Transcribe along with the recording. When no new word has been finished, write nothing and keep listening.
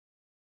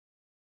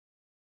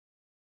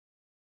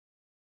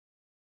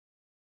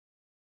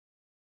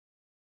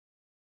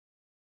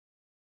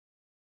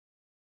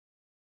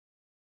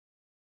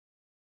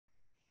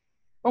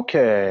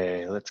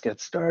Okay, let's get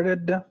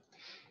started.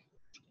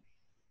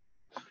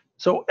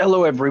 So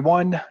hello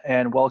everyone,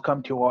 and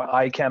welcome to our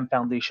ICAM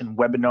Foundation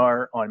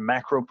webinar on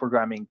Macro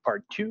Programming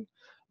Part 2.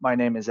 My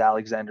name is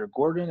Alexander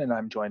Gordon, and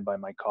I'm joined by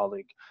my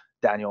colleague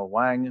Daniel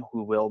Wang,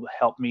 who will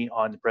help me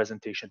on the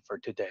presentation for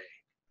today.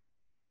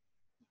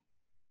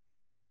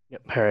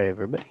 Yep. Hi,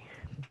 everybody.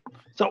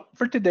 So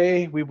for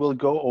today, we will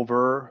go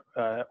over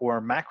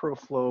our macro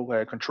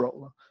flow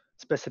control,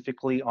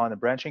 specifically on the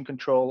branching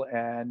control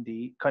and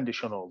the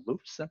conditional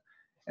loops.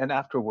 And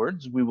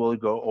afterwards, we will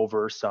go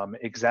over some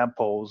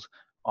examples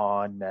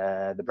on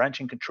the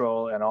branching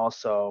control and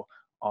also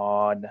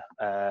on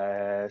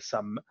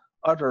some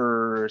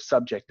other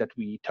subject that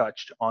we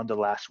touched on the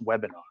last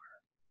webinar.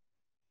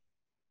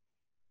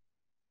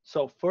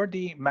 So for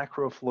the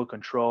macro flow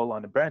control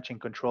on the branching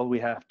control, we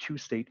have two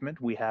statements.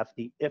 We have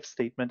the if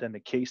statement and the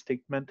case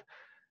statement.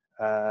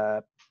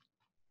 The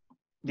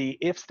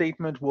if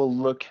statement will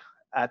look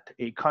at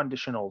a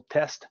conditional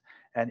test,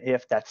 and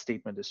if that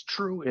statement is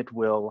true, it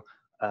will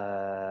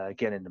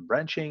get into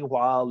branching,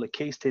 while the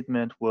case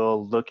statement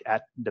will look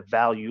at the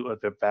value of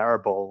a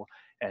variable,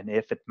 and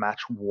if it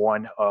matches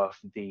one of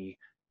the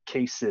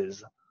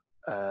cases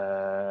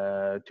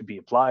to be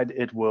applied,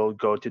 it will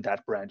go to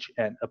that branch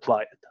and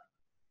apply it.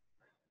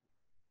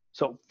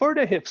 So for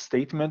the if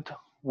statement,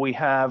 we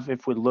have,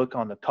 if we look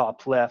on the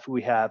top left,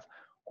 we have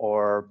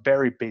our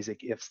very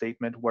basic if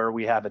statement where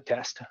we have a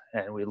test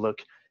and we look,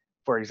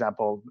 for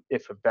example,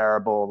 if a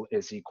variable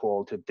is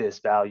equal to this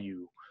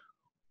value,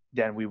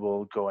 then we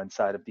will go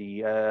inside of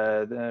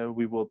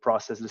we will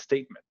process the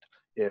statement.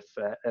 If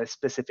a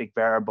specific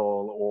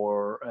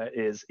variable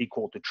is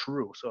equal to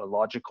true, so a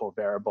logical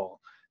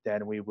variable,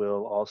 then we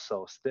will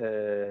also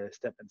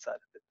step inside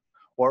of it.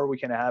 Or we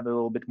can have a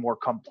little bit more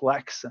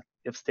complex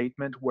if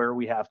statement where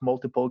we have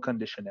multiple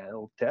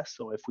conditional tests.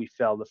 So if we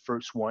fail the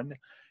first one,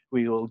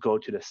 we will go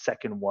to the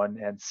second one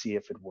and see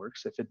if it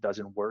works. If it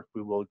doesn't work,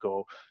 we will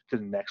go to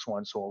the next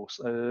one, so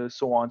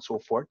on and so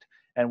forth.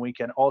 And we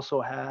can also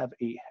have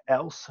a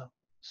else.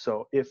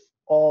 So if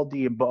all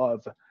the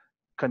above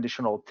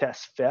conditional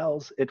test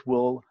fails, it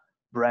will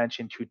branch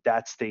into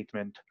that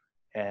statement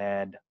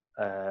and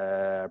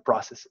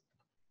process it.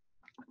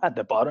 At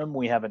the bottom,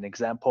 we have an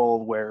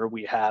example where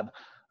we have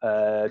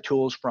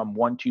tools from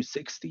 1 to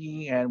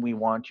 60, and we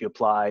want to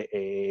apply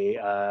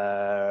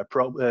a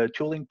probe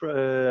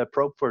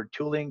for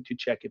tooling to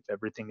check if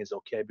everything is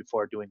okay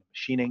before doing the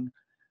machining.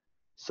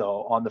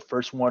 So on the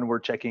first one, we're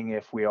checking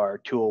if we are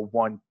tool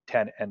 1,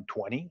 10, and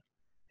 20.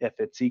 If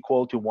it's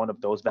equal to one of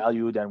those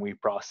values, then we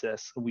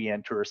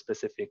enter a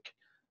specific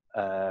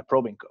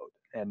probing code.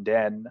 And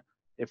then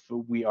if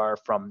we are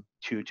from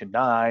 2 to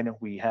 9,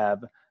 we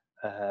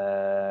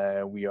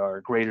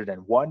are greater than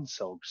 1,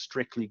 so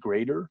strictly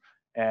greater,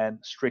 and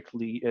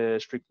strictly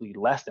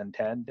less than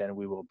 10, then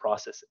we will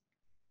process it.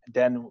 And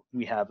then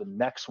we have the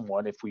next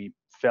one. If we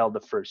fail the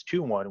first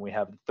two we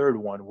have the third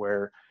one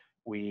where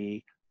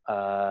we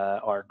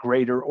are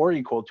greater or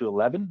equal to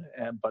 11,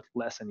 but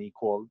less than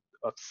equal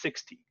of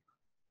 60.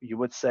 You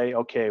would say,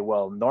 okay,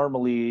 well,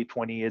 normally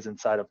 20 is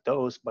inside of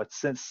those, but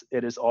since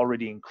it is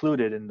already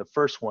included in the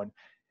first one,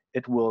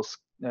 it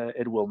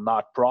will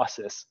not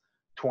process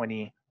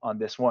 20 on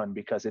this one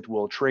because it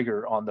will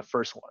trigger on the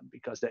first one,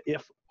 because the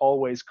if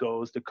always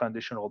goes to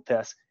conditional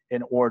tests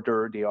in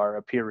order they are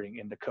appearing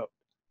in the code.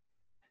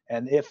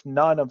 And if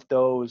none of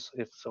those,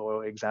 if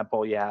so,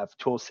 example, you have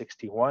tool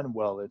 61,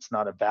 well, it's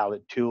not a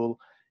valid tool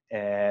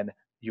and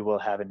you will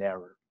have an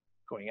error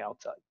going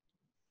outside.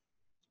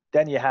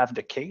 Then you have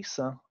the case,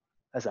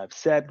 as I've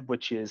said,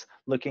 which is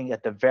looking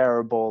at the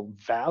variable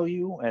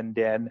value, and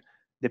then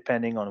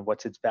depending on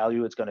what's its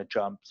value, it's going to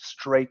jump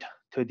straight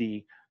to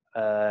the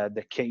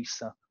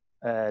case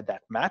that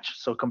match.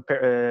 So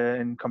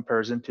in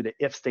comparison to the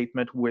if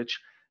statement, which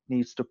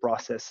needs to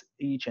process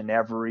each and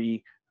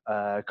every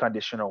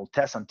conditional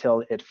test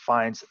until it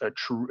finds a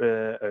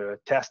true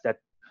test that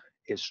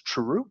is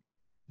true.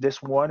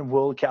 This one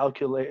will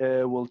calculate,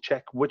 will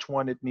check which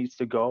one it needs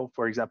to go.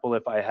 For example,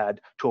 if I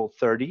had tool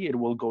 30, it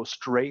will go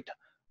straight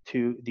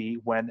to the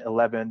when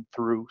 11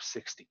 through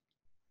 60,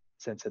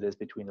 since it is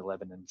between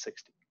 11 and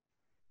 60.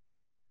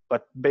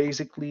 But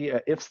basically,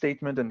 if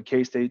statement and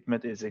case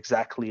statement is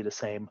exactly the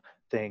same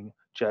thing,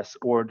 just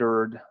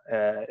ordered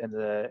in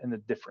a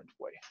different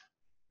way.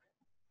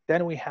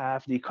 Then we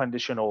have the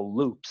conditional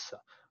loops.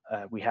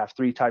 We have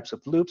three types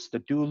of loops: the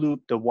do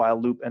loop, the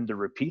while loop, and the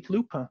repeat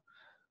loop.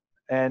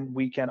 And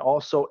we can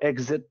also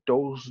exit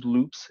those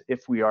loops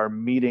if we are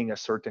meeting a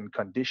certain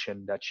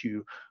condition that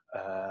you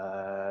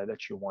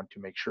want to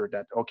make sure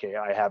that, okay,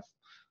 I have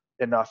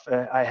enough,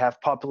 I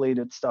have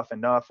populated stuff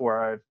enough,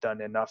 or I've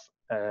done enough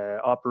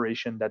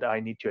operation that I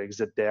need to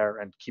exit there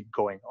and keep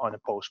going on a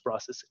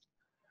post-processing.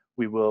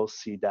 We will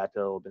see that a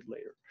little bit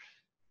later.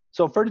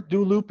 So for the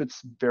do loop,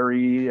 it's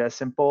very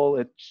simple.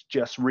 It's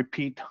just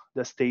repeat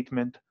the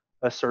statement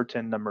a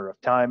certain number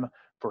of times.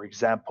 For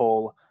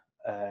example,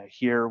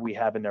 here we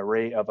have an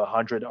array of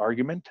 100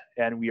 argument,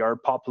 and we are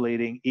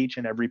populating each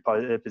and every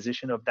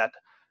position of that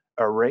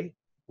array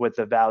with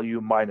the value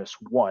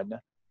 -1.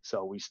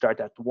 So we start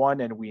at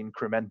 1 and we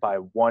increment by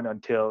 1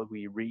 until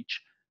we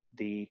reach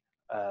the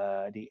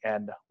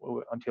end,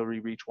 until we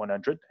reach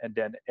 100, and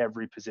then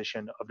every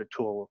position of the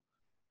tool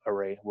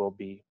array will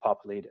be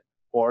populated.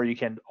 Or you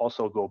can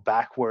also go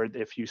backward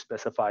if you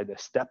specify the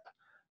step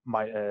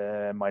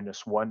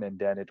 -1, and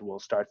then it will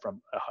start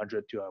from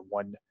 100 to a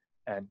 1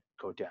 and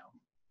go down.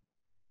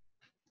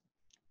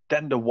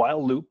 Then the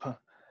while loop,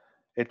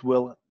 it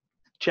will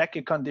check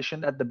a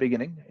condition at the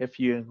beginning. If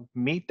you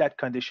meet that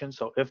condition,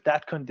 so if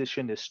that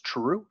condition is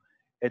true,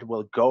 it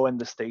will go in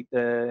the state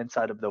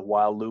inside of the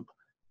while loop,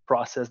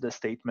 process the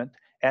statement,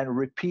 and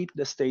repeat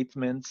the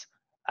statements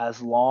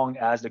as long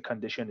as the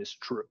condition is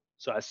true.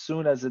 So as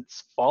soon as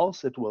it's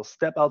false, it will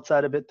step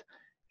outside of it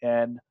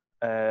and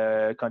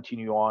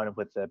continue on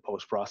with the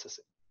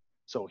post-processing.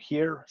 So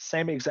here,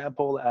 same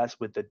example as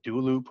with the do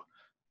loop,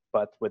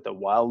 but with the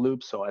while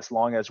loop. So as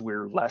long as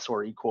we're less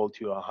or equal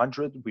to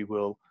 100, we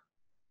will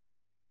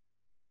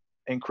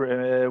input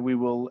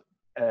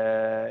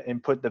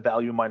the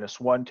value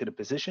 -1 to the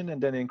position and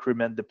then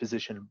increment the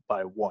position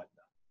by 1.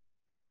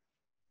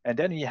 And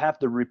then you have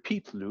the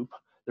repeat loop.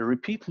 The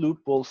repeat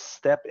loop will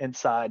step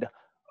inside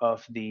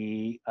of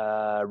the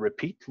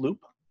repeat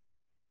loop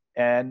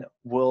and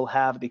will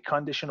have the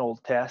conditional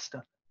test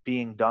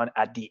being done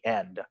at the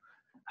end.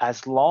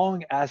 As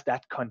long as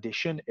that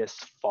condition is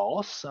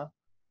false,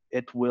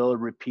 it will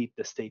repeat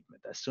the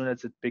statement. As soon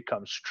as it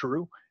becomes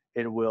true,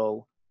 it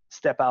will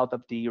step out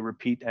of the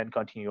repeat and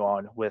continue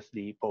on with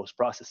the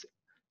post-processing.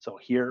 So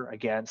here,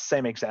 again,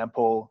 same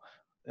example,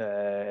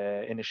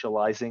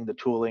 initializing the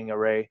tooling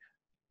array,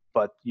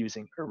 but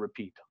using a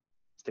repeat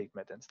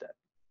statement instead.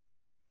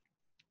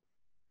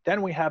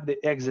 Then we have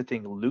the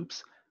exiting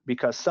loops,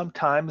 because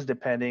sometimes,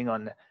 depending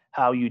on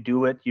how you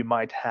do it, you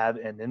might have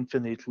an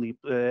infinite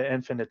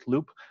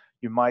loop.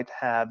 You might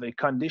have a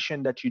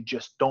condition that you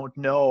just don't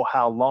know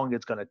how long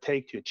it's going to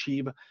take to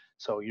achieve.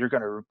 So you're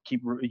going to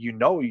keep,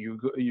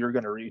 you're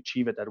going to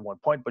achieve it at one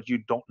point, but you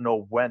don't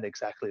know when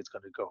exactly it's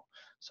going to go.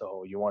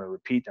 So you want to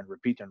repeat and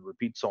repeat and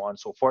repeat, so on and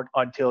so forth,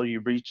 until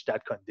you reach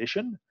that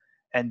condition.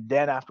 And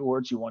then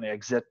afterwards, you want to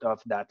exit of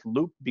that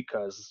loop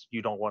because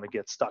you don't want to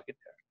get stuck in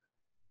there.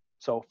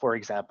 So for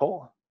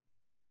example,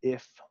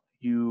 if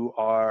you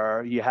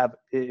have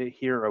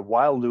here a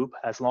while loop,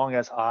 as long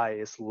as I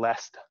is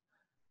less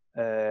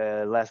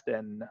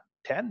than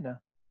 10,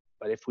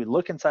 but if we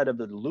look inside of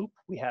the loop,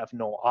 we have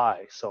no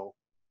I. So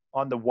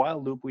on the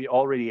while loop, we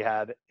already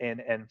have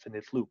an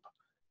infinite loop.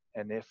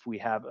 And if we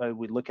have,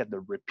 we look at the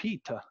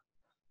repeat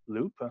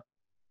loop,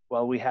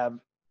 well, we have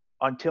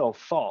until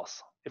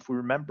false. If we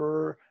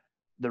remember,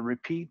 the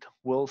repeat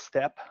will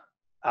step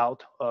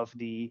out of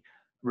the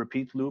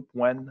repeat loop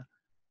when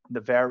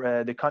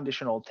the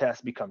conditional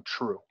test become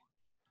true.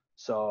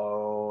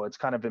 So it's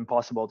kind of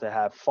impossible to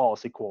have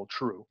false equal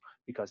true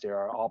because they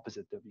are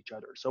opposite of each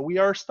other. So we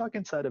are stuck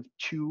inside of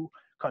two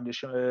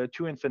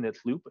infinite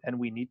loop, and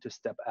we need to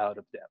step out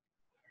of them.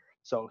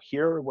 So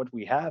here what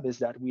we have is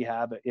that we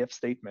have an if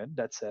statement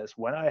that says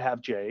when I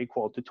have j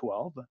equal to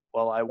 12,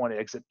 well, I want to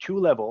exit 2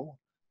 level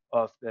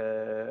of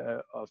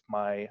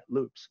my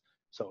loops.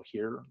 So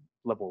here,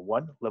 level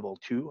 1, level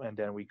 2, and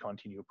then we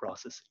continue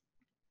processing.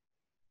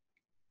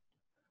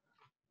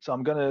 So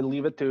I'm going to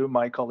leave it to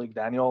my colleague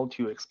Daniel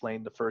to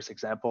explain the first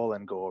example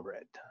and go over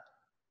it.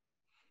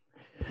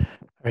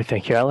 All right,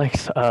 thank you,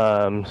 Alex.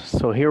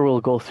 So here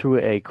we'll go through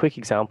a quick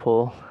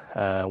example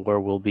where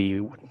we'll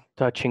be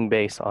touching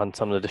base on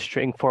some of the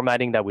string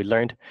formatting that we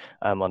learned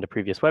on the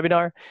previous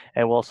webinar.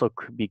 And we'll also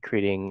be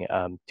creating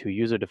 2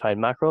 user-defined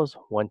macros,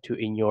 one to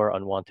ignore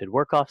unwanted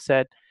work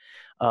offset,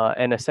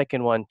 and a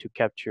second one to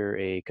capture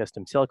a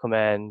custom cell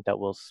command that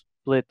will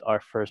split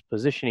our first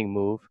positioning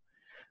move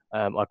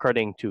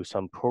according to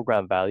some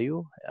program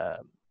value.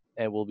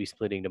 And we'll be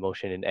splitting the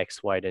motion in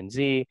x, y, then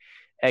z,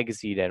 x,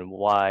 z, then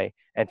y,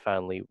 and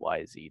finally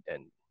y, z,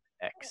 then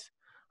x.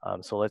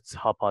 So let's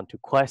hop on to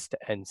Quest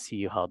and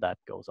see how that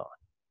goes on.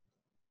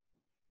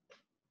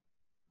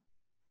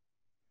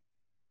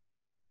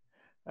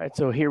 All right,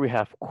 so here we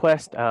have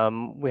Quest.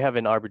 We have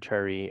an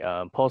arbitrary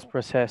pulse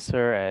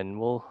processor,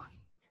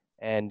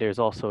 and there's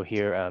also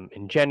here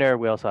in Jenner,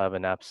 we also have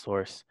an app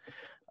source,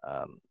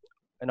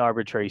 an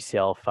arbitrary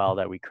CL file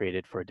that we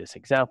created for this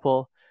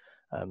example.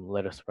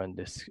 Let us run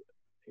this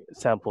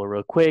sample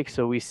real quick.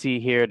 So we see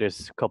here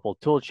there's a couple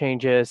tool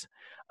changes.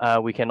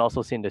 We can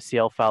also see in the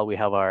CL file we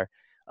have our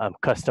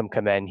custom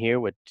command here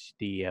with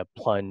the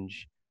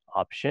plunge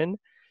option.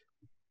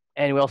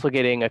 And we're also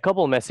getting a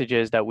couple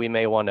messages that we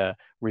may want to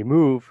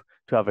remove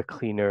to have a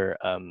cleaner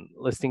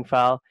listing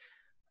file.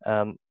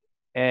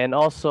 And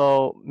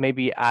also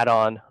maybe add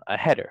on a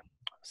header.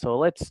 So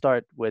let's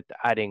start with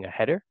adding a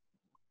header.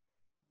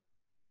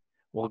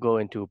 We'll go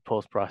into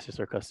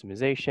post-processor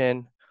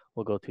customization.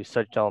 We'll go to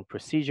shutdown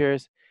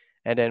procedures,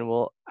 and then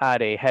we'll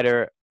add a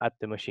header at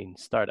the machine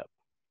startup.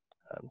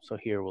 So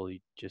here we'll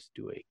just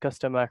do a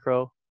custom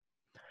macro.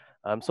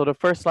 So the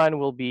first line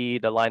will be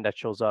the line that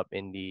shows up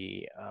in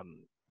the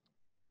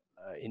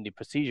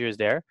procedures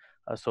there.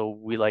 So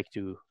we like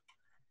to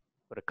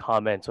put a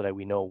comment so that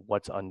we know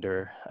what's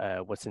under,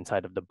 what's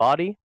inside of the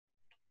body.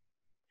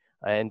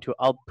 And to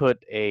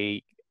output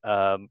a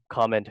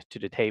comment to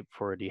the tape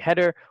for the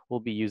header,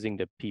 we'll be using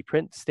the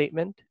pprint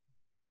statement.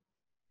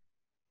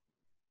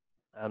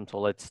 So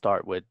let's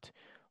start with,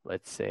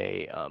 let's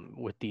say,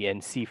 with the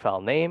NC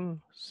file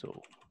name.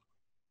 So,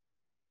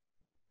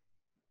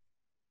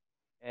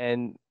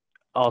 and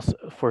also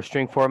for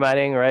string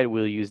formatting, right,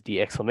 we'll use the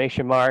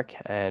exclamation mark.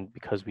 And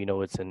because we know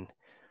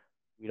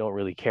we don't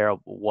really care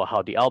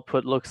how the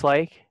output looks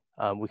like,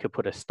 we could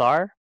put a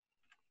star.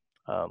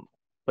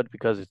 But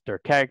because there are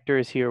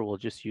characters here, we'll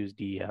just use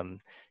the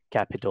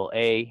capital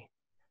A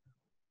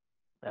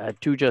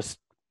to just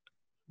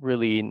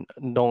really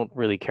don't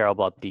really care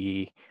about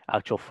the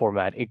actual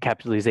format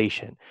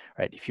capitalization,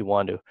 right? If you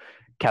want to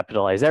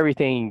capitalize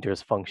everything,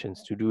 there's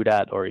functions to do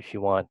that. Or if you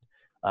want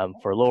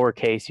for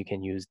lowercase, you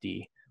can use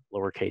the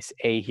lowercase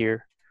a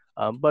here.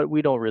 But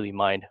we don't really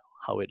mind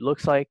how it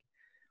looks like.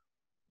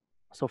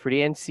 So for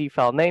the NC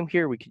file name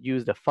here, we could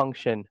use the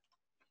function,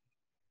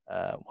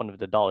 one of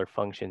the dollar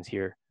functions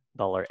here,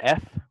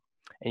 $F.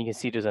 And you can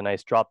see there's a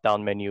nice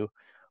drop-down menu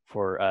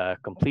for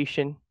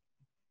completion.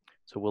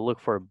 So we'll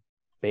look for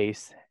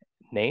base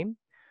name.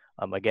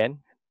 Again,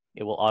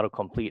 it will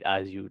autocomplete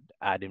as you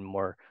add in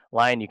more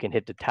line. You can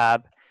hit the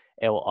tab,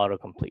 it will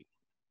autocomplete.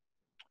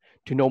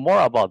 To know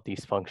more about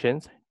these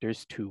functions,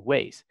 there's two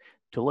ways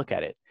to look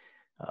at it.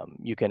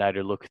 You can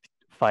either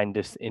find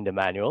this in the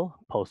manual,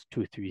 post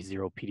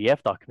 230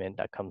 PDF document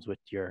that comes with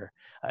your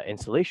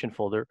installation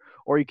folder,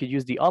 or you could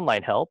use the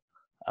online help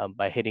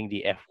by hitting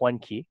the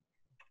F1 key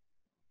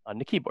on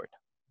the keyboard.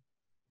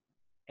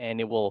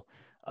 And it will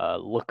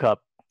look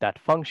up that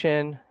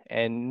function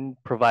and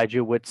provide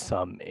you with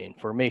some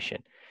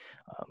information.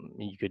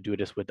 You could do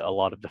this with a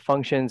lot of the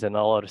functions and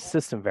a lot of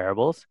system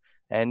variables,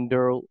 and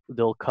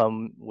they'll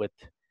come with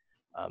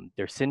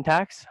their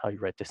syntax, how you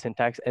write the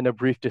syntax, and a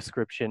brief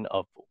description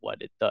of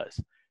what it does.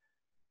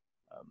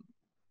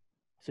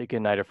 So you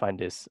can either find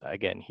this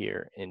again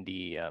here in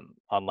the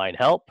online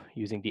help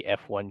using the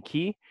F1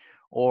 key,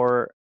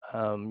 or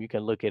you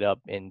can look it up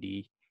in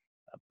the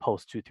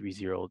post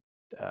 230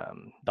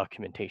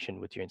 documentation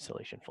with your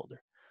installation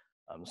folder.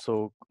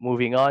 So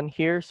moving on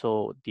here,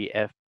 so the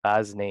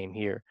FBAS name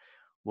here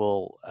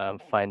will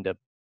find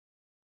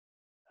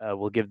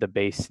we'll give the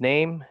base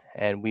name,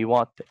 and we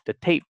want the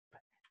tape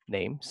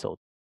name. So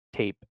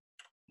tape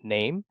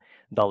name,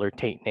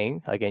 $tape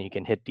name. Again, you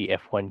can hit the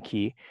F1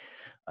 key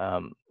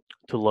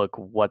to look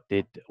what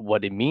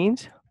it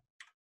means.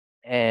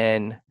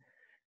 And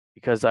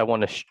because I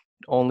want to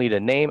only the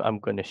name, I'm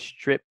going to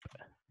strip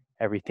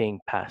everything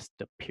past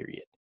the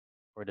period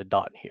or the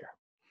dot here.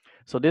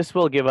 So this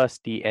will give us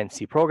the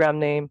NC program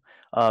name.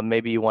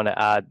 Maybe you want to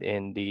add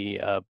in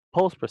the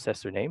post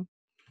processor name.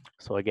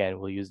 So again,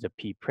 we'll use the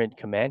pprint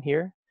command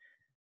here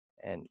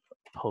and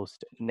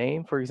post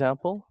name, for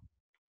example.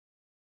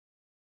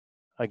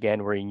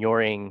 Again, we're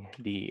ignoring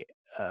the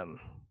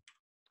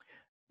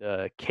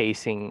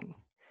casing,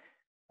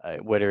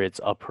 whether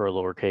it's upper or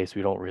lowercase,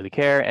 we don't really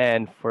care.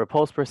 And for a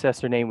post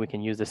processor name, we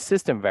can use the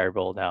system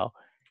variable now,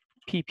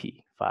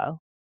 pp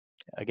file.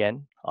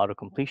 Again, auto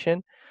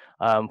completion.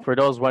 For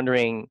those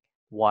wondering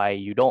why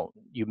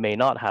you may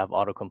not have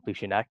auto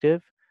completion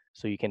active,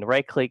 so you can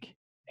right click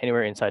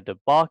anywhere inside the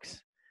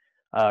box,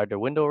 the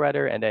window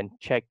rather, and then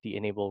check the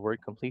enable word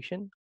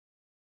completion.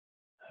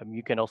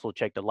 You can also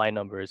check the line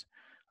numbers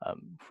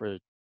for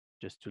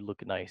just to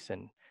look nice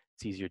and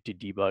it's easier to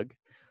debug.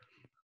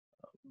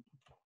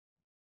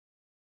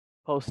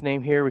 Post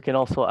name here, we can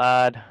also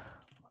add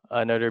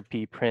another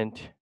pprint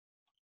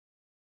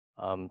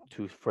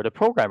for the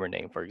programmer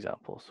name, for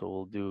example. So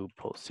we'll do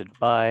posted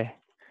by.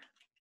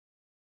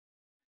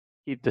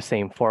 Keep the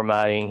same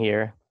formatting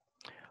here.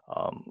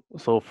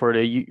 So for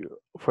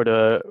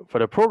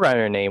the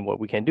programmer name, what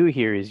we can do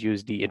here is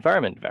use the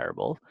environment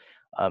variable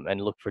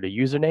and look for the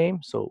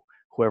username. So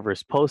whoever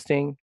is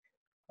posting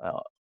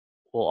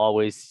will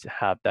always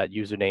have that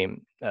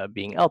username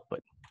being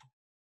output.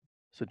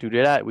 So to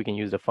do that, we can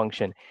use the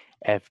function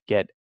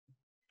fget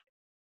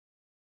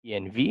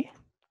env.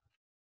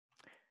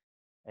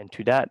 And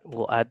to that,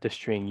 we'll add the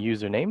string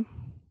username.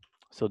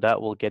 So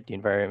that will get the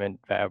environment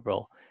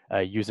variable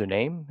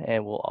username,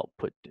 and we'll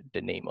output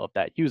the name of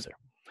that user.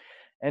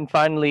 And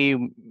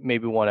finally,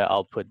 maybe we want to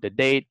output the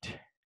date,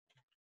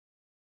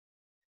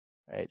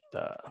 right?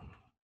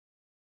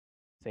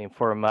 Same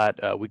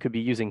format. We could be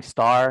using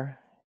star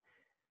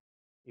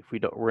if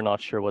we're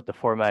not sure what the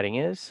formatting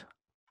is,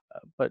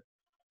 but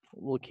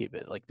we'll keep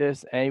it like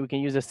this. And we can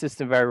use a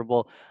system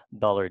variable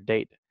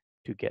 $date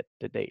to get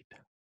the date.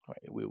 All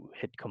right, we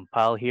hit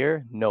compile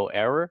here, no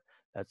error.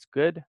 That's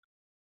good.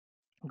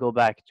 Go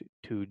back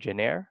to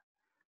gener,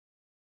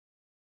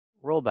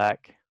 roll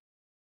back.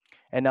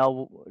 And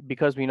now,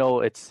 because we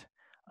know it's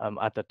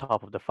at the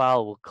top of the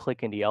file, we'll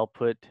click in the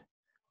output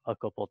a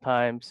couple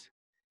times,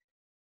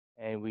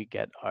 and we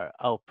get our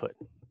output.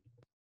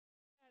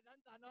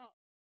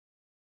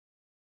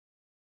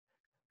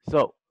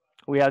 So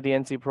We have the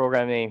NC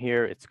program name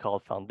here. It's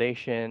called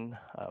Foundation.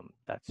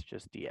 That's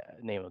just the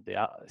name of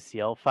the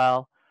CL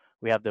file.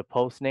 We have the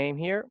post name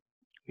here.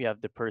 We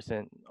have the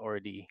person or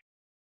the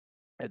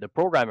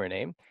programmer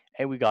name,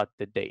 and we got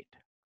the date.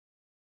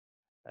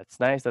 That's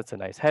nice. That's a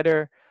nice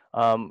header.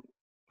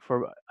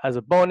 For as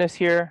a bonus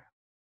here,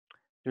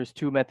 there's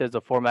two methods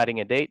of formatting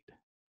a date,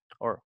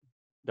 or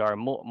there are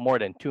more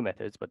than two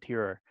methods, but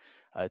here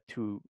are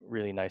two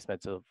really nice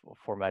methods of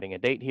formatting a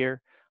date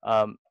here.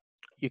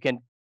 You can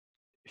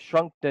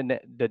shrunk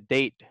the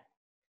date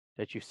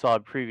that you saw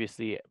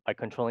previously by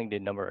controlling the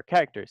number of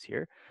characters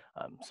here.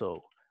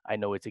 So I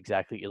know it's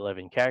exactly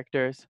 11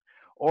 characters.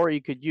 Or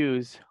you could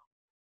use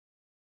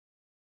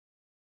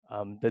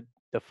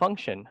the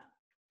function,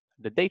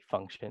 the date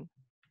function,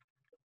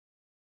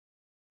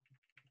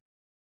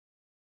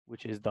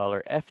 which is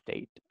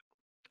 $fdate.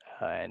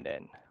 And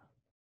then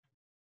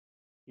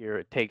here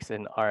it takes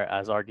an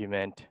as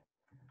argument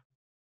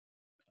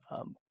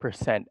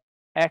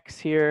 %x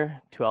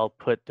here to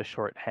output the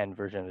shorthand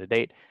version of the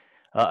date.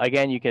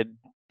 Again, you could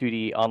do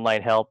the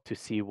online help to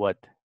see what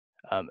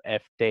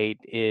fdate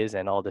is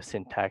and all the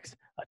syntax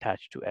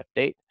attached to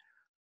fdate.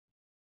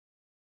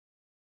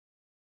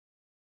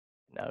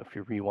 Now, if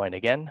you rewind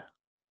again,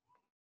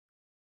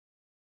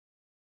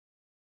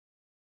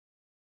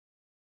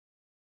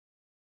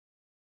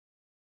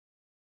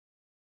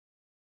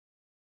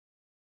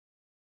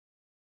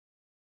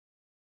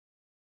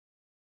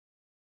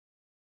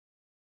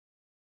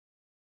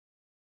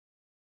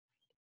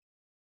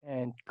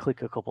 and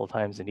click a couple of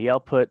times in the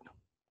output,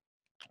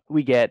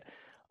 we get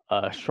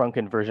a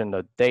shrunken version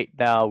of the date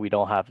now. We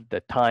don't have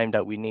the time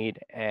that we need,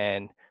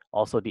 and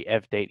also the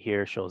fdate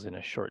here shows in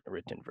a short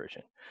written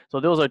version. So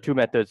those are two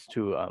methods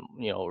to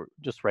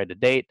just write a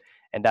date,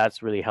 and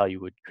that's really how you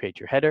would create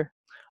your header.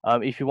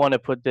 If you want to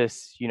put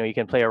this, you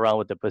can play around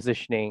with the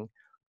positioning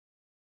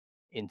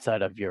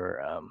inside of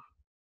your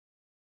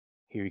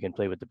here you can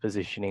play with the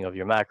positioning of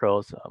your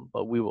macros,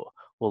 but we'll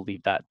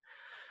leave that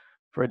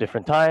for a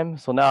different time.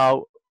 So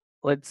now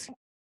let's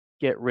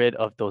get rid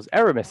of those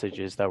error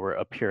messages that were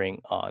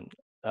appearing on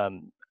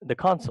the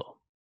console.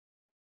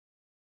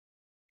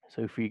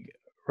 So if we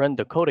run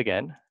the code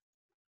again,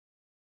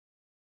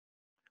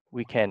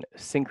 we can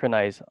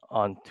synchronize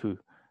onto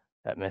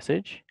that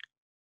message.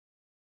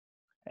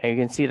 And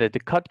you can see that the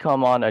cut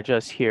command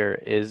adjust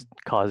here is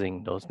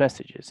causing those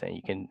messages. And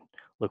you can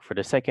look for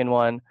the second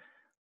one.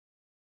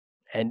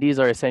 And these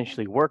are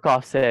essentially work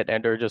offset,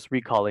 and they're just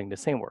recalling the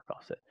same work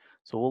offset.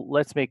 So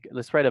let's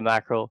write a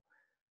macro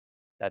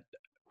that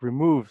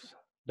removes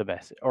the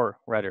message, or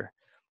rather,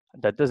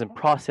 that doesn't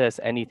process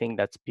anything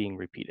that's being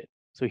repeated.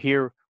 So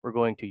here we're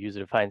going to use a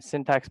defined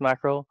syntax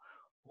macro.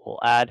 We'll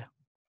add,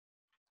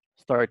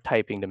 start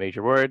typing the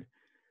major word,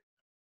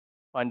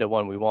 find the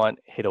one we want,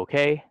 hit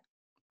OK,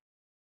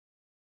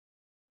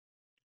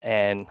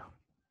 and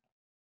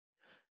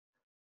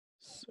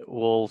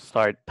we'll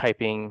start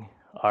typing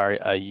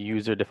our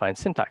user-defined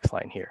syntax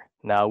line here.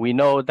 Now we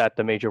know that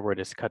the major word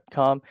is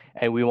cutcom,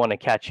 and we want to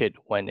catch it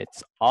when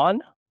it's on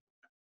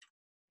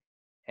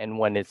and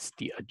when it's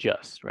the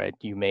adjust, right?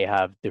 You may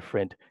have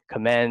different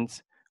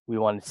commands. We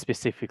want it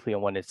specifically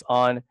on when it's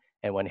on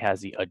and when it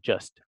has the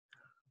adjust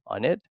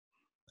on it.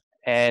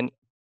 And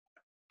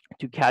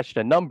to catch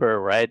the number,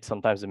 right?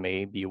 Sometimes it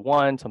may be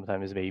 1,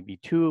 sometimes it may be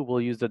 2.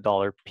 We'll use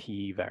the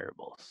 $p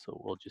variable. So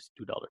we'll just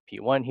do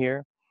 $p1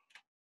 here.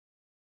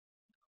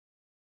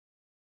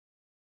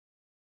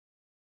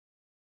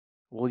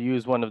 We'll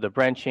use one of the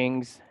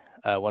branching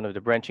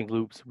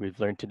loops we've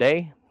learned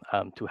today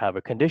to have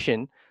a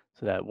condition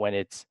so that when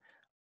it's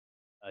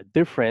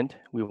different,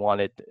 we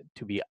want it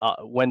to be,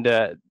 when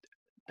the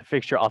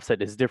fixture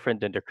offset is different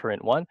than the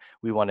current one,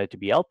 we want it to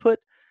be output.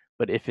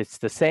 But if it's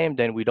the same,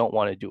 then we don't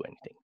want to do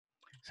anything.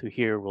 So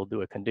here we'll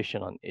do a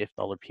condition on if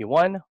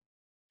 $p1.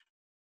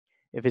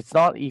 If it's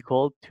not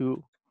equal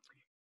to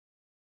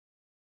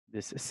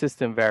this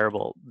system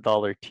variable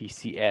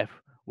 $tcf,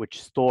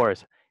 which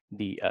stores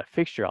the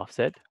fixture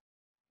offset,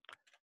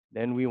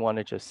 then we want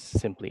to just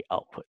simply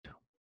output.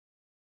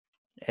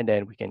 And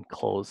then we can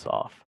close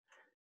off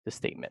the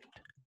statement.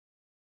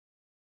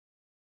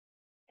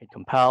 Hit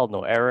compile,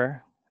 no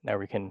error. Now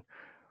we can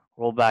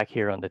roll back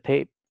here on the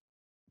tape.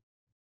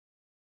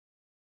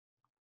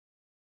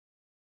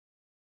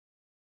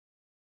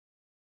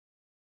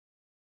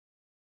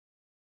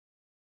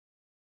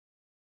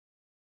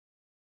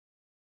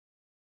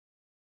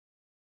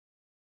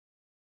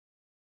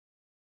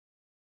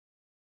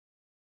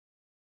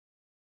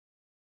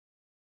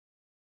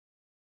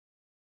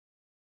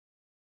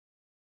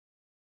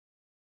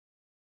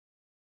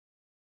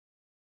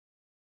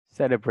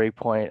 Set a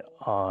breakpoint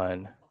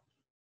on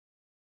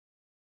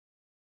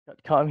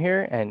 .com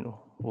here, and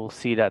we'll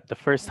see that the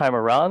first time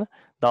around,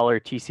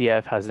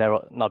 $TCF has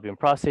not been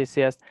processed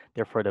yet,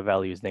 therefore the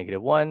value is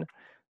 -1.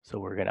 So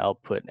we're going to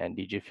output and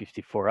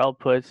DJ54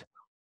 outputs.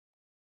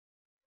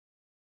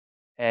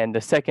 And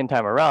the second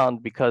time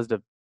around, because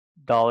the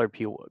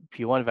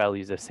 $P1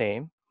 value is the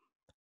same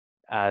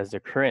as the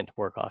current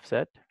work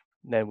offset,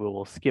 then we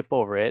will skip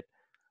over it.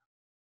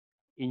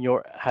 In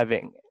your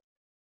having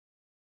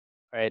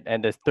right?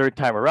 And the third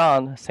time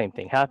around, same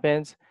thing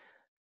happens.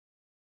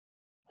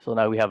 So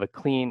now we have a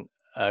clean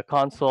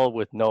console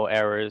with no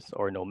errors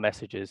or no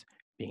messages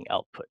being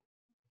output.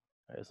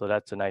 Right? So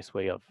that's a nice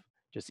way of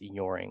just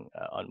ignoring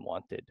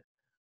unwanted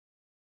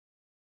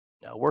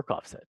work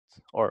offsets,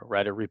 or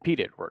rather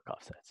repeated work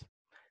offsets.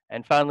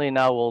 And finally,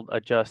 now we'll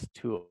adjust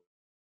to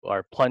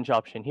our plunge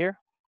option here.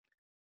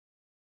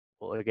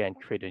 We'll again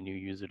create a new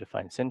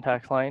user-defined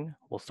syntax line.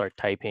 We'll start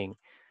typing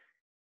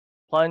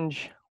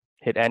plunge,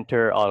 hit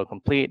enter,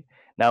 autocomplete.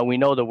 Now we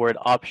know the word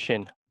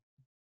option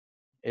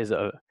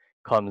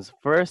comes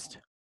first,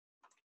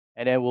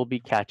 and then we'll be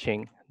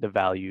catching the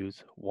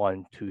values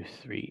 1, 2,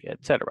 3,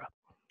 etc.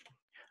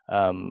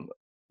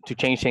 To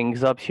change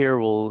things up here,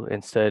 we'll,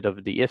 instead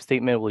of the if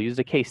statement, we'll use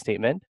the case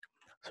statement.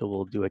 So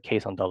we'll do a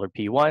case on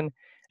 $P1,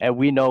 and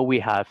we know we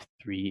have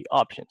 3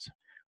 options: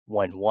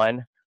 when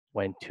 1,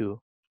 when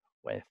 2,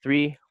 when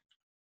 3.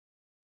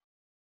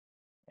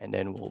 And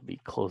then we'll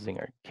be closing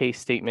our case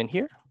statement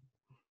here.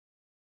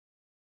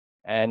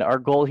 And our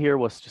goal here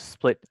was to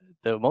split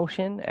the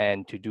motion,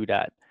 and to do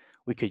that,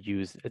 we could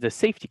use the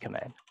safety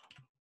command.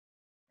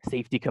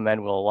 Safety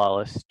command will allow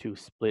us to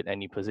split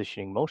any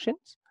positioning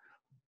motions.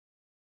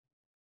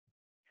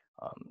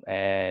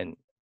 And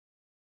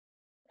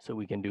so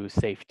we can do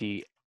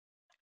safety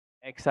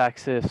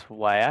x-axis,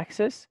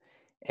 y-axis.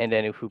 And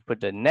then if we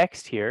put the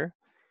next here,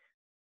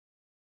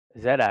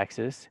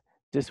 z-axis,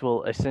 this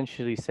will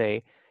essentially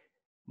say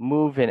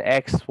move in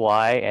x,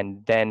 y,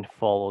 and then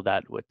follow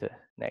that with the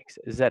next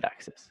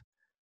z-axis.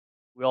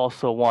 We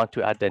also want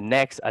to add the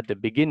next at the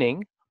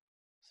beginning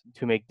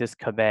to make this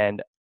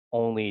command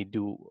only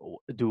do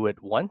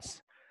it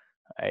once.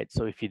 All right,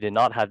 so if you did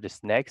not have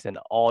this next, then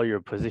all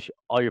your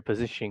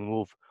positioning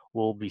move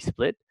will be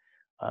split.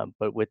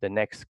 But with the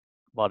next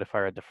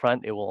modifier at the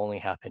front, it will only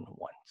happen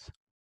once.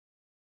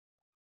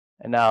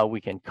 And now we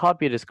can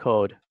copy this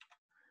code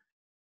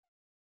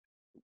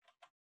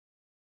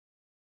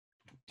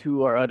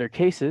to our other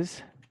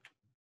cases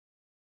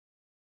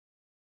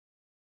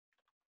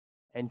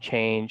and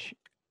change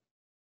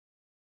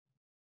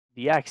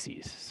the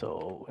axes.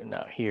 So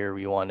now here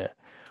we want to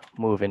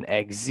move in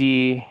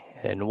XZ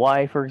and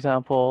Y, for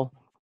example.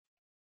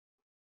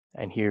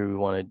 And here we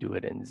want to do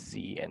it in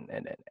Z and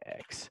then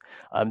X.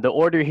 The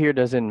order here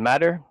doesn't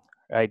matter,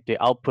 right?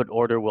 The output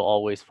order will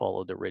always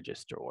follow the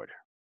register order.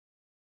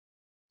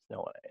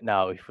 So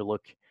now if we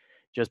look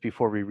just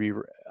before we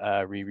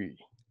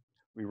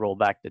roll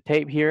back the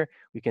tape here,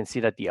 we can see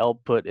that the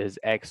output is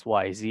X,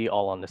 Y, Z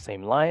all on the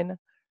same line.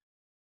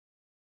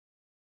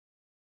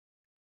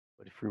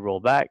 But if we roll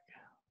back,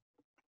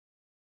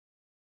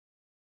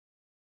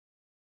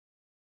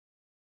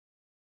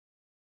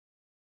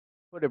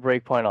 put a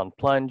breakpoint on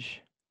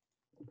plunge,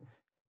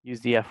 use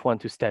the F1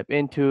 to step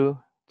into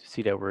to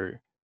see that we're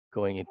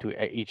going into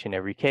each and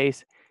every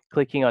case.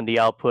 Clicking on the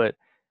output,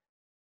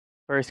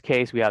 first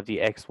case, we have the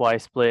XY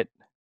split.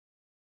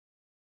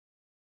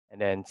 And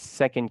then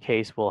second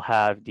case, we'll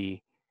have the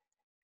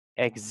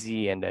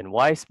XZ and then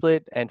Y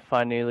split. And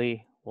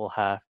finally, we'll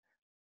have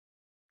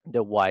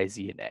the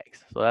YZ and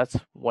X. So that's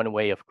one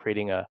way of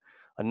creating a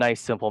nice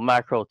simple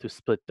macro to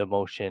split the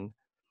motion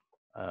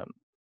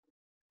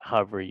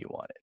however you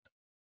want it.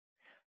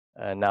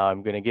 And now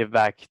I'm going to give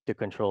back the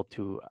control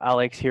to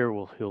Alex here.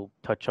 He'll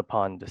touch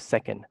upon the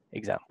second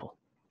example.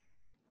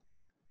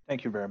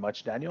 Thank you very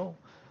much, Daniel.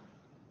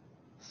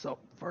 So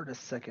for the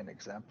second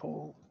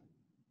example,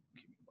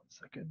 give me 1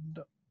 second.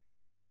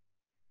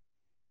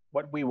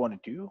 What we want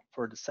to do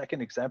for the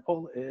second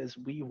example is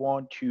we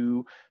want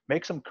to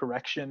make some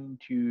correction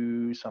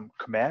to some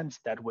commands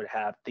that would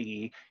have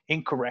the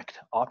incorrect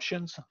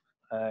options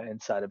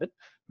inside of it.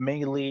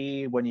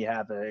 Mainly when you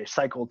have a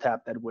cycle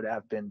tap that would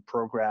have been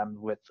programmed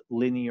with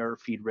linear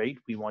feed rate,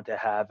 we want to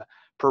have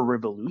per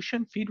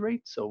revolution feed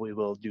rate. So we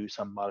will do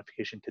some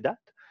modification to that.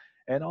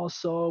 And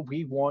also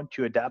we want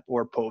to adapt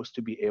our post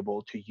to be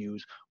able to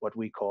use what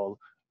we call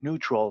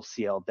neutral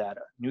CL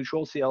data.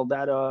 Neutral CL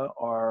data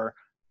are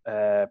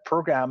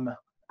program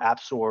app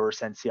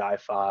source, NCI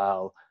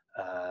file,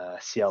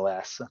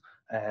 CLS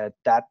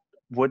that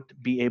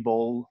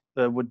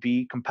would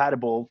be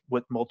compatible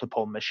with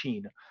multiple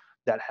machine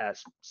that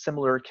has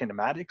similar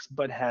kinematics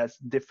but has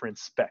different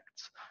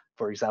specs.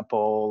 For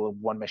example,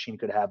 one machine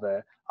could have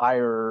a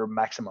higher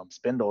maximum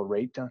spindle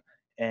rate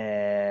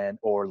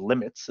or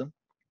limits,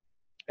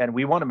 and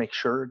we want to make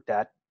sure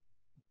that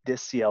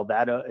this CL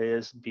data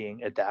is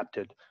being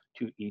adapted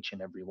to each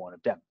and every one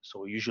of them.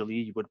 So usually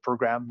you would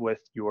program with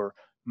your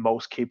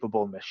most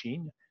capable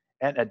machine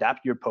and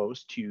adapt your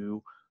post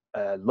to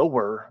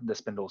lower the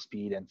spindle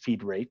speed and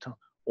feed rate,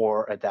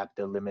 or adapt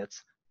the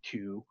limits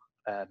to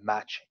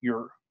match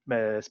your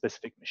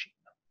specific machine.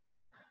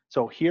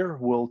 So here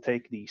we'll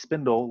take the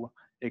spindle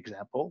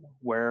example,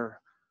 where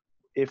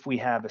if we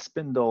have a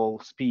spindle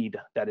speed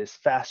that is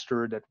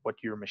faster than what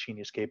your machine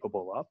is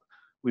capable of,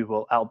 we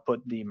will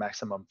output the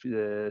maximum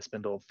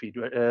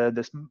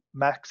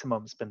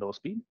maximum spindle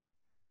speed,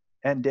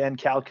 and then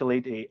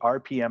calculate a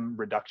RPM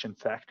reduction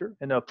factor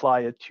and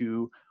apply it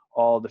to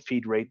all the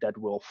feed rate that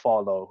will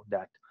follow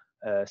that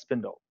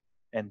spindle.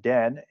 And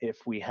then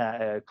if we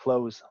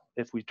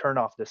if we turn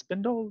off the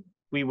spindle,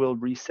 we will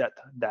reset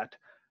that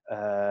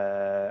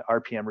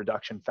RPM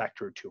reduction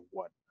factor to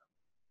 1.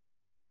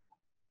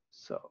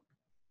 So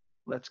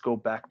let's go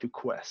back to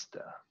Quest.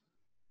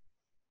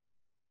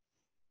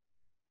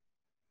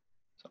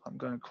 So I'm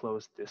going to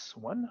close this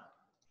one.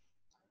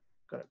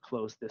 I'm going to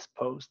close this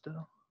post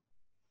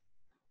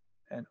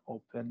and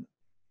open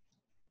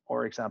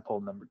our example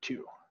number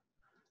 2.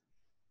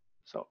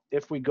 So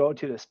if we go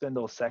to the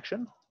spindle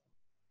section,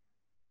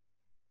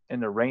 in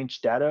the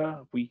range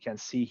data, we can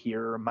see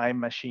here my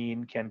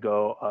machine can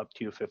go up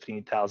to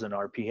 15,000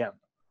 RPM.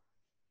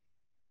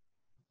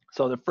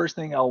 So the first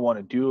thing I'll want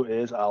to do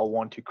is I'll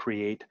want to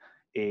create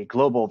a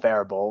global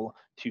variable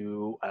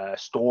to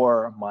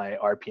store my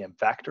RPM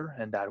factor,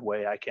 and that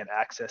way I can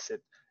access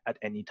it at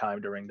any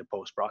time during the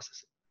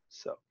post-processing.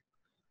 So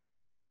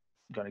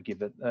I'm going to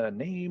give it a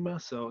name.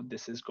 So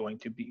this is going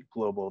to be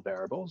global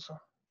variables.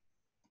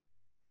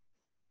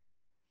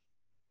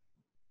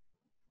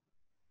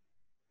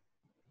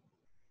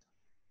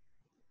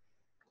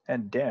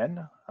 And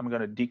then I'm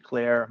going to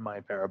declare my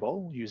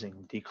variable using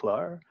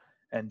declare,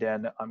 and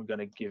then I'm going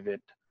to give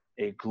it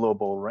a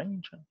global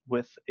range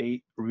with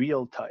a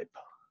real type.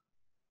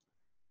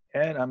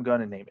 And I'm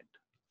going to name it.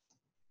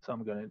 So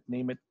I'm going to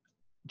name it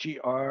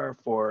GR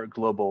for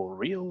global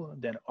real,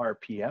 then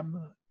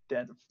RPM,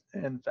 then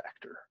and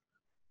factor.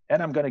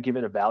 And I'm going to give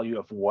it a value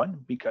of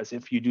 1, because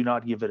if you do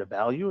not give it a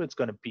value, it's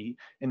going to be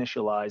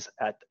initialized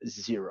at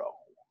 0.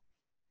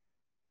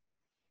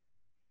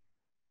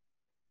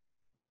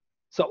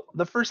 So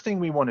the first thing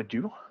we want to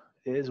do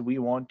is we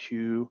want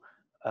to,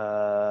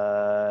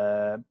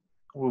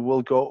 we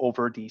will go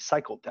over the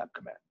cycle tab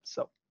command.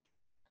 So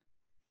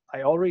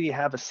I already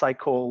have a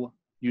cycle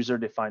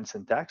user-defined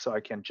syntax, so I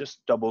can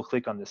just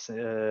double-click on this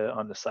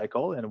on the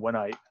cycle, and when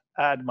I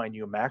add my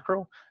new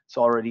macro, it's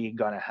already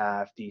gonna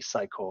have the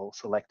cycle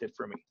selected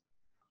for me.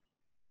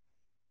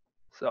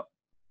 So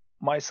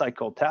my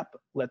cycle tab,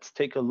 let's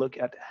take a look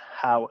at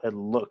how it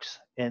looks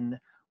in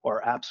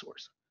our app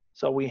source.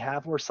 So we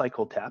have our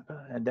cycle tab,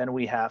 and then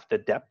we have the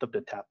depth of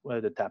the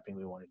tapping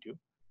we want to do.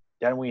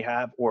 Then we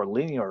have our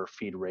linear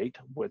feed rate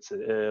with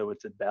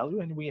its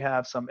value, and we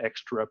have some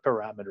extra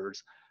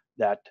parameters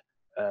that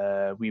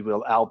we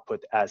will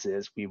output as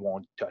is. We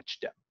won't touch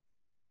them.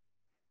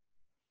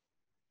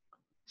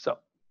 So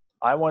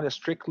I want to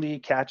strictly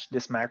catch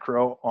this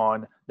macro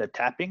on the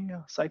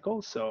tapping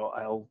cycle. So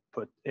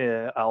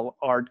I'll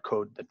hard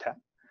code the tap,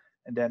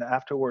 and then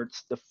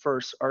afterwards the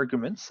first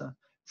arguments.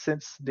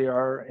 Since they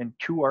are in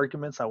 2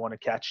 arguments, I want to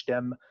catch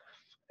them,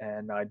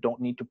 and I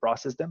don't need to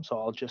process them. So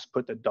I'll just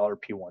put the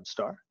 $P1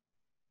 star.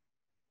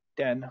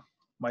 Then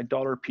my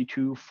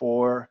 $P2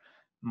 for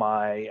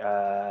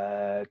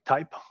my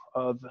type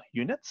of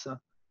units.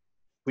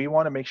 We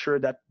want to make sure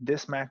that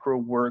this macro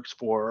works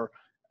for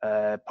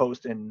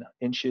post in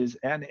inches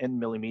and in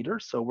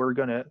millimeters. So we're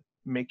going to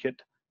make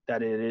it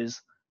that it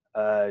is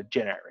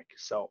generic.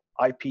 So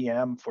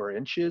IPM for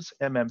inches,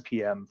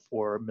 MMPM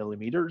for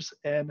millimeters,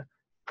 and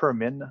per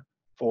min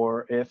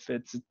for if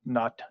it's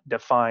not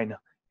defined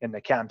in the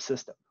CAM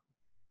system.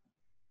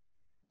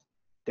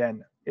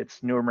 Then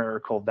its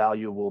numerical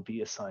value will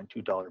be assigned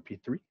to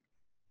 $P3.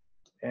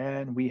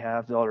 And we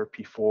have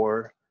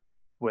 $P4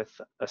 with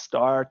a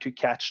star to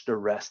catch the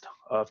rest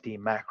of the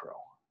macro.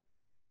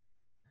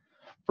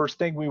 First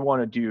thing we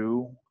want to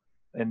do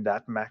in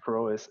that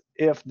macro is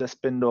if the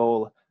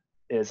spindle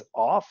is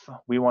off,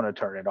 we want to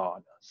turn it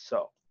on.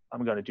 So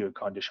I'm going to do a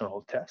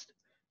conditional test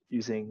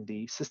using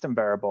the system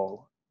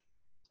variable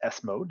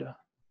S mode.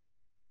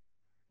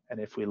 And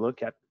if we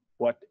look at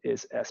what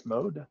is S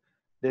mode,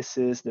 this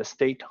is the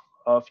state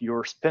of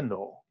your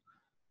spindle.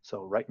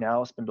 So right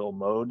now, spindle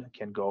mode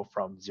can go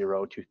from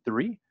 0 to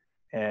 3,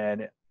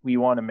 and we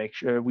want to make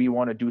sure we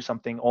want to do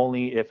something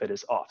only if it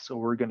is off. So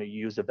we're going to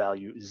use the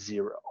value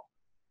 0.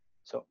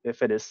 So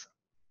if it is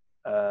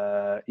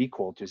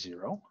equal to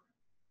 0,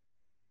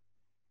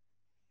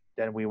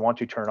 then we want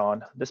to turn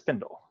on the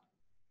spindle.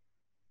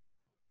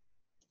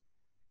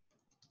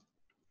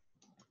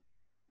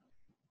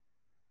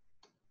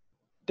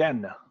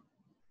 Then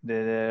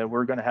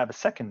we're going to have a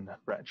second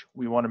branch.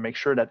 We want to make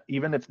sure that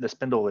even if the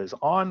spindle is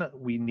on,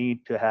 we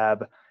need to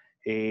have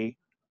a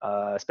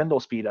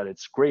spindle speed that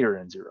it's greater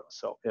than 0.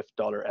 So if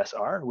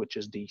 $SR, which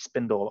is the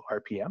spindle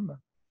RPM,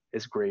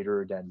 is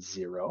greater than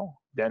 0,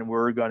 then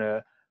we're going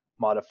to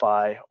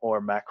modify our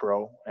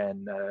macro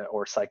and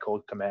or cycle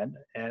command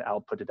and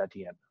output it at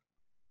the end.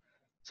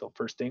 So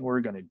first thing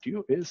we're going to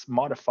do is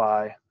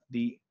modify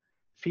the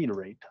feed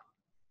rate,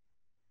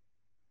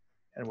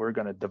 and we're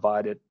going to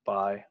divide it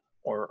by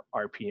or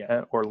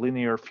RPM or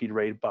linear feed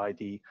rate by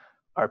the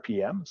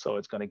RPM. So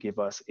it's going to give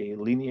us a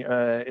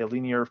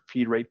linear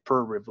feed rate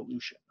per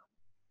revolution.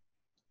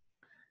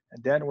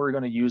 And then we're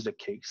going to use the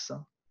case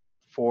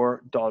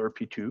for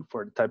 $P2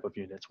 for the type of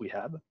units we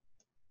have.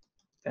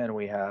 And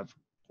we have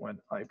when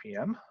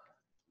IPM,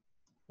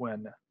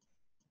 when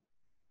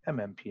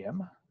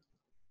MMPM,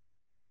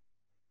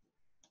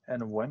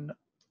 and when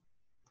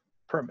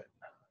per min.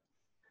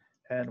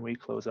 And we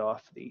close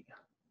off the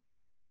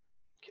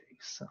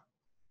case,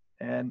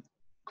 and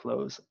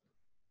close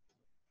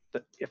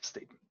the if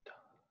statement.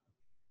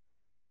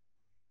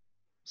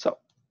 So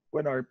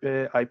when our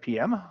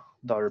IPM,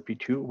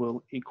 $P2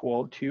 will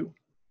equal to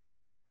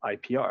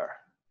IPR.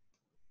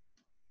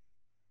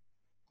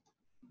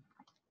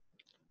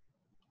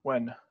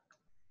 When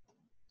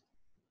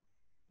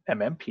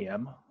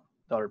MMPM,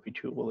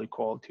 $P2 will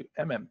equal to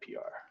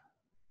MMPR.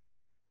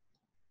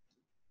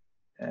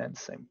 And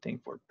same thing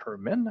for per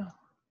min,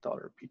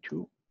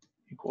 $P2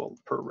 equal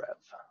per rev.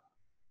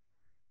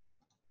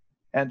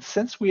 And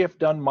since we have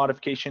done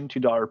modification to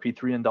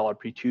 $P3 and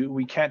 $P2,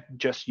 we can't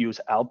just use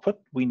output.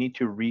 We need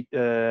to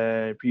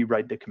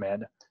rewrite the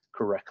command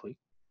correctly.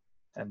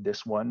 And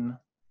this one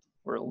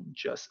will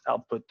just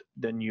output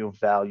the new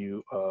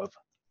value of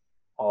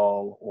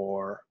all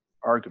or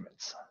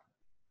arguments.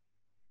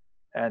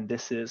 And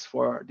this is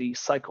for the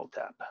cycle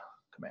tab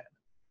command.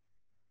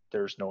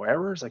 There's no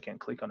errors. I can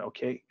click on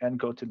OK and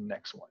go to the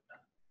next one.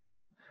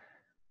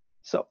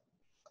 So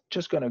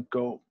just going to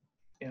go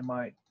in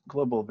my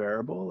global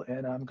variable,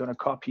 and I'm going to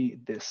copy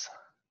this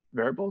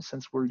variable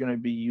since we're going to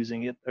be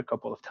using it a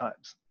couple of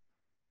times.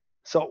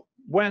 So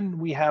when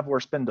we have our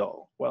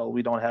spindle, well,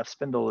 we don't have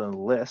spindle in the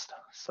list.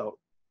 So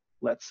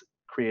let's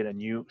create a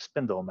new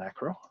spindle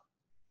macro.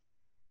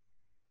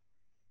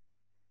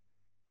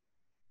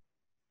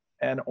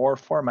 And our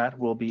format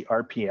will be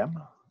RPM,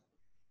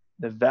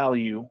 the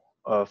value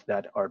of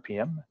that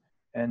RPM,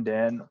 and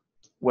then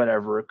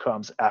whatever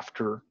comes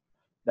after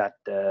that,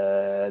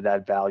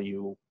 that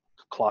value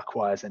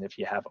clockwise, and if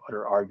you have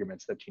other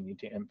arguments that you need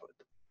to input.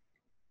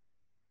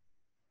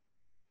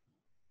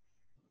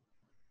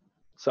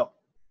 So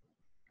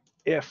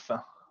if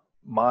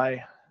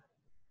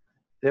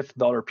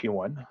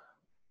 $P1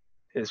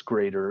 is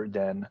greater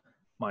than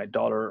my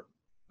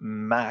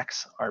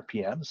 $max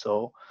RPM,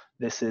 so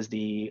this is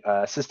the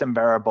system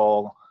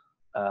variable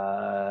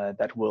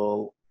that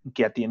will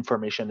get the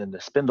information in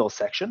the spindle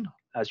section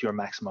as your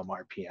maximum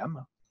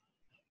RPM,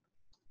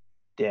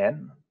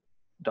 then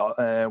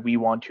we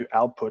want to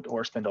output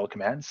our spindle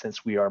command.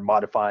 Since we are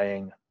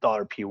modifying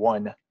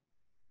 $P1,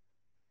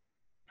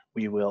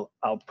 we will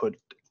output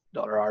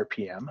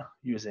 $RPM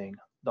using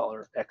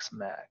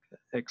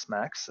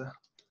 $xmax,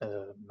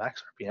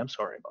 max RPM,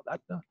 sorry about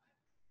that,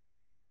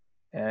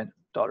 and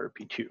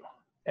 $P2.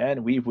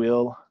 And we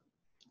will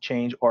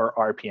change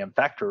our RPM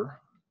factor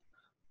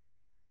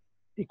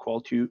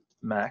equal to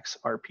max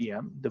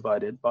RPM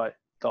divided by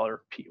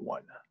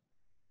 $P1.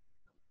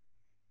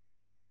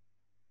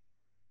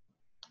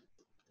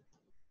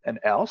 And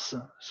else,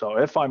 so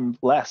if I'm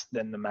less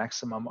than the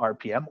maximum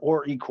RPM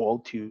or equal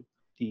to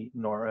the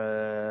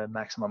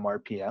maximum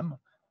RPM,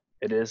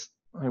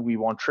 we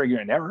won't trigger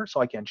an error, so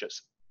I can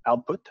just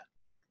output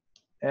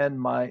and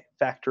my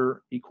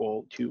factor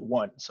equal to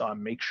 1. So I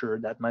make sure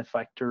that my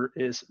factor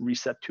is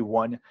reset to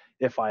 1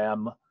 if I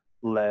am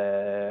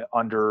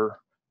under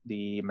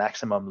the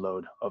maximum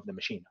load of the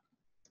machine.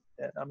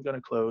 And I'm going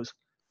to close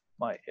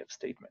my if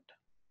statement.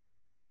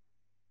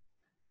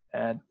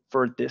 And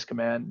for this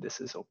command, this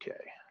is okay.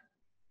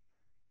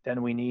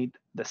 Then we need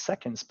the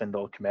second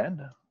spindle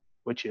command,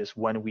 which is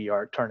when we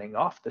are turning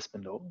off the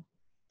spindle,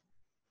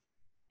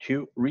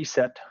 to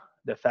reset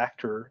the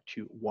factor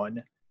to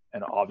 1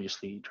 and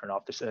obviously turn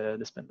off the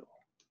spindle.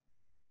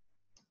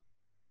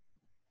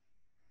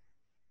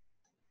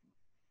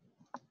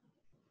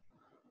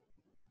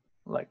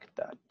 Like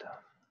that.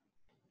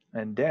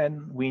 And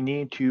then we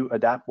need to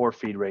adapt our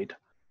feed rate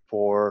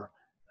for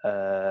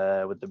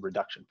with the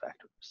reduction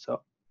factor.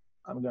 So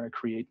I'm going to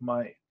create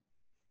my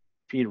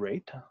feed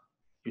rate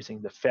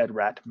using the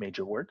fedrat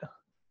major word.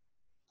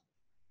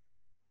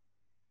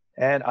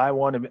 And I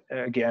want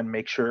to, again,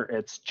 make sure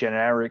it's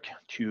generic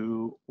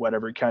to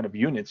whatever kind of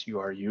units you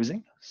are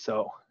using.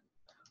 So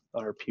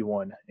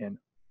P1 in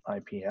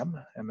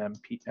IPM,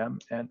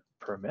 MMPM, and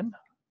per min.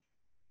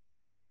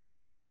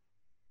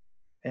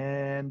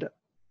 And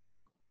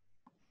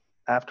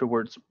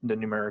afterwards, the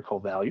numerical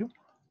value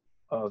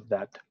of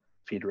that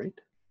feed rate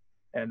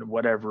and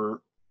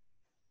whatever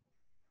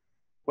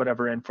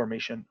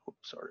information,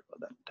 oops, sorry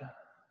about that.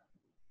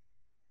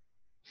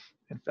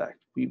 In fact,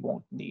 we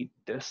won't need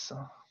this.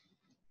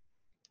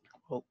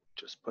 We'll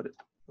just put it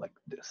like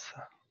this.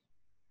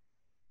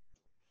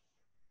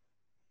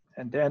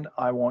 And then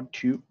I want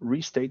to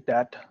restate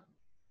that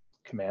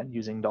command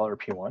using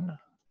 $P1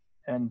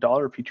 and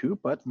 $P2,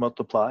 but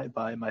multiply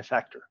by my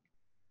factor.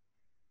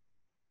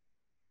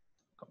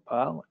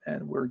 Compile,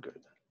 and we're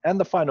good. And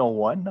the final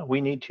one,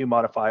 we need to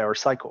modify our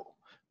cycle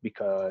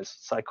because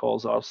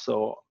cycles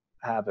also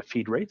have a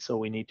feed rate, so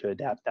we need to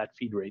adapt that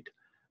feed rate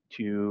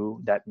to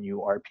that new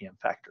RPM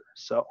factor.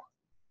 So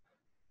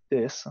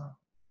this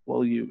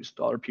we'll use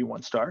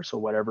 $P1 star, so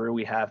whatever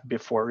we have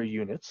before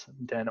units,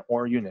 then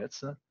or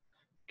units,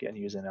 again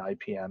using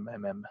IPM,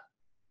 MM,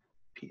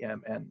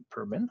 PM, and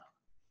per min,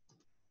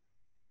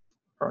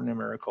 our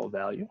numerical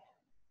value,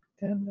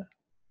 and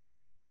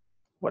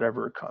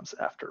whatever comes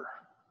after.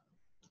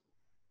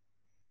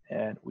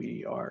 And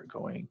we are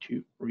going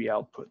to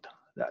re-output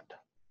that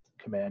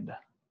command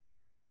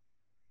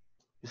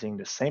using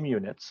the same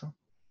units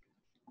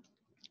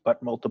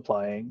but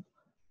multiplying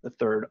the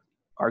third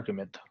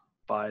argument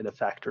by the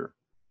factor,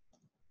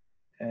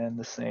 and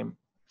the same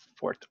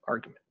fourth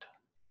argument.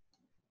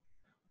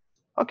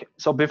 Okay,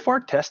 so before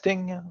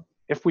testing,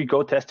 if we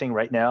go testing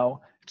right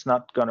now, it's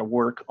not going to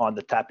work on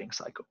the tapping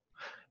cycle,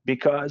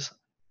 because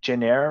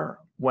gener,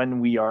 when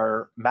we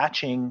are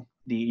matching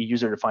the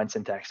user-defined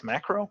syntax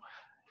macro,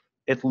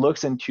 it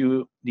looks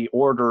into the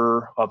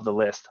order of the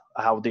list,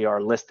 how they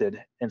are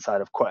listed inside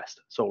of Quest.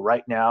 So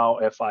right now,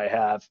 if I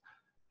have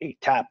a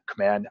tap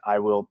command, I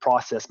will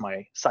process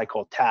my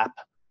cycle tap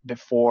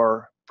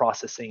before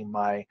processing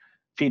my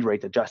feed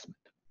rate adjustment.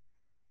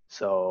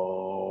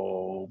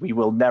 So we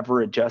will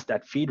never adjust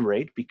that feed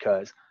rate,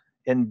 because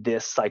in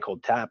this cycle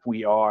tap,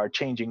 we are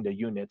changing the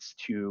units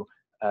to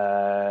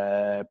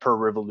per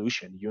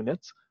revolution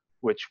units,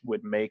 which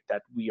would make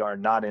that we are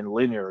not in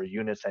linear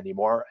units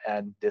anymore,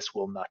 and this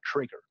will not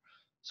trigger.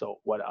 So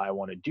what I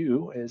want to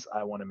do is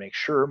I want to make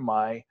sure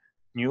my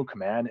new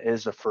command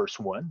is the first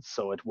one,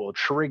 so it will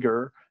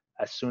trigger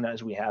as soon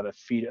as we have a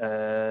feed,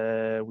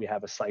 we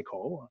have a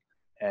cycle,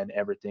 and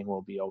everything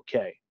will be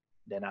okay.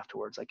 Then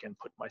afterwards, I can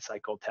put my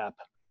cycle tap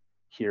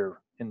here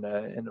in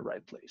the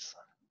right place.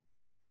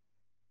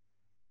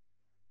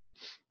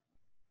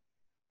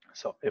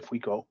 So if we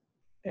go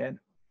and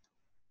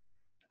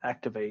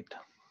activate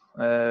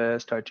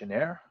start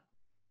gener,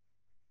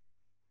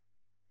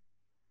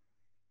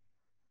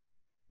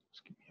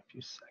 just give me a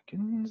few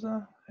seconds,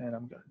 and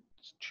I'm going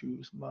to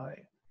choose my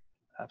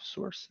app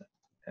source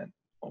and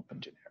open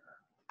gener.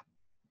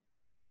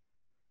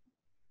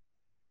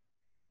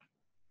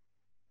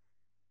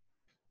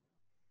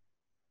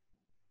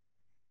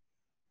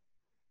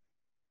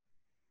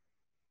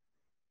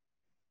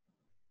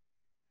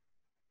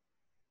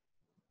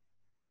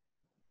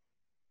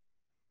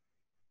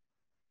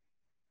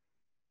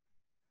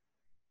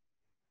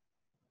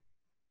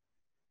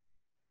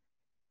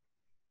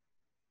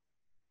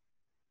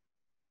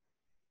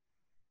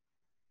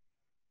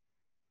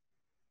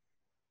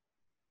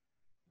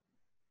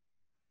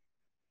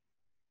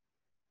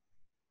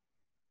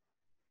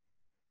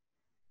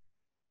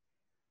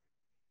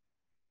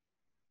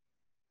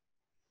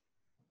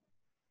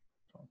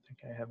 Don't think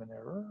I have an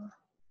error.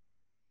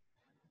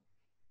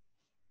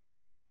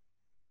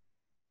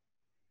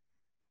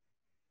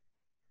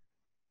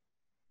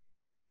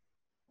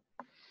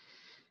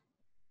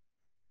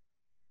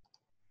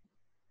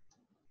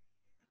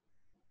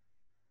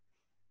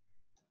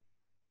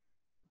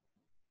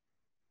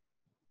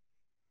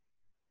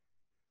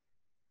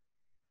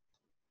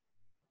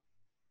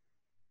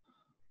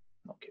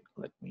 Okay,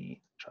 let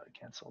me try to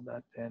cancel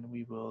that, and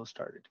we will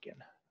start it again.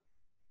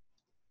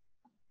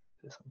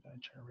 This I'm going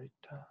to generate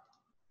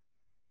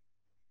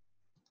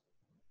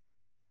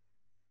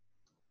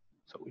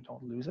so we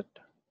don't lose it.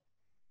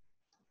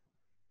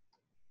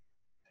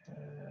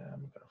 I'm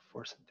going to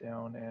force it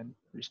down and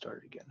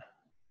restart it again.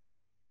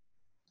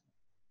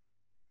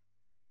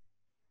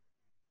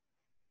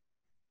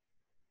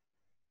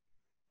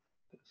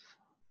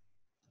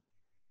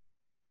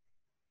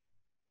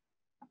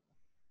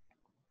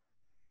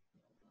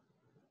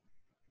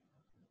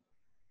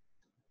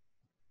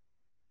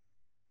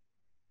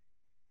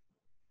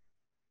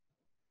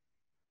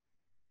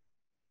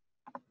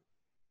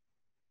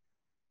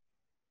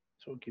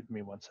 So give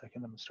me 1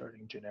 second. I'm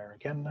starting gener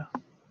again.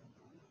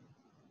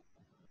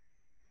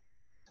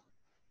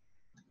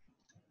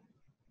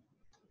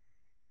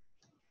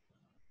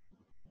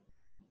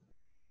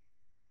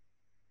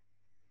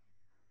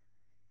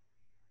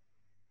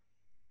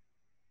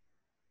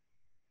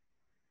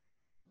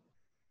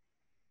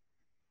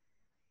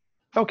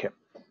 Okay.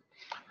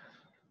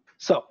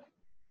 So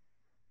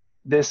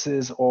this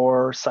is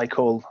our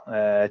cycle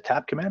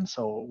tap command.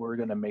 So we're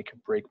going to make a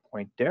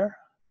breakpoint there,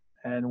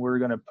 and we're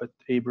going to put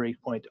a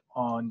breakpoint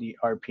on the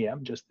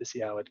RPM just to see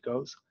how it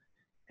goes,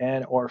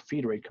 and our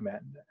feed rate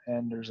command.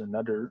 And there's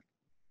another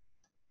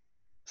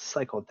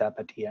cycle tap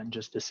at the end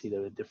just to see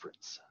the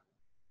difference.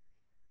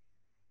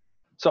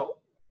 So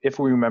if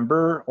we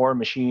remember, our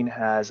machine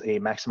has a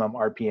maximum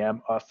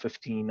RPM of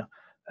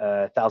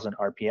 15,000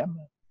 RPM.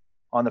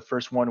 On the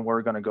first one,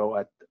 we're going to go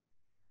at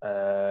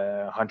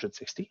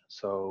 160.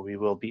 So we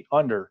will be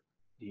under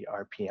the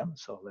RPM.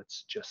 So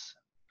let's just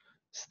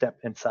step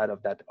inside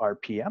of that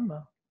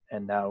RPM.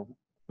 And now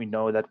we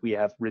know that we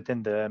have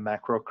written the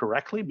macro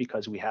correctly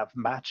because we have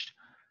matched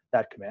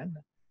that command.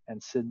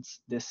 And since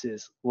this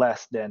is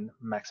less than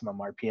maximum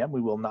RPM,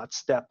 we will not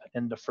step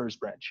in the first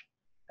branch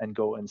and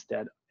go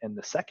instead in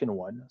the second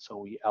one. So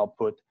we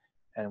output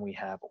and we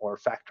have our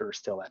factor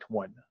still at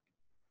 1.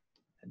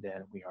 And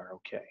then we are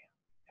okay.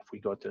 If we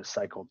go to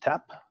cycle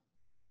tap,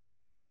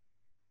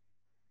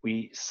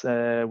 we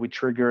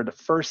trigger the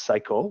first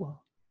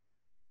cycle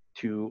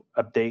to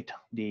update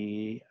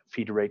the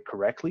feed rate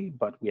correctly,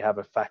 but we have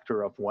a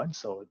factor of 1,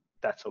 so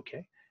that's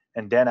okay.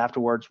 And then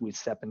afterwards, we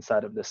step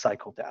inside of the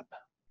cycle tap.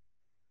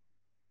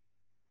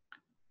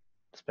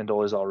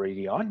 Spindle is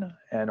already on,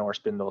 and our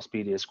spindle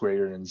speed is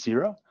greater than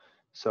 0.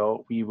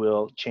 So we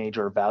will change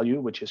our value,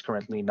 which is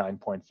currently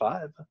 9.5.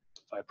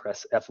 If I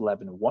press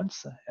F11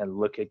 once and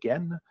look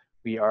again,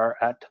 we are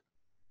at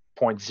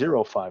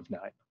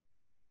 0.059.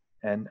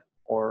 And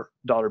our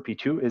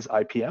 $P2 is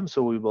IPM,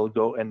 so we will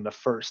go in the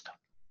first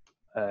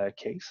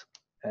case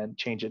and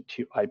change it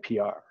to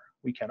IPR.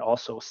 We can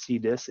also see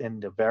this in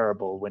the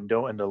variable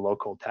window in the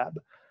local tab,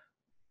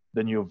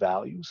 the new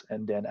values,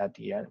 and then at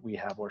the end we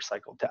have our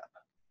cycle tab.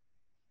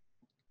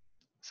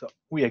 So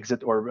we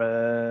exit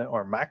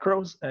our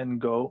macros and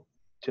go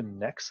to the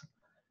next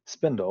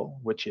spindle,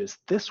 which is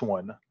this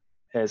one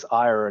is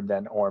higher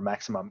than our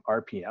maximum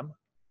RPM.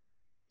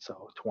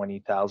 So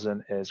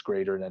 20,000 is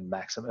greater than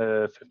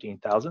maximum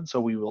 15,000. So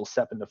we will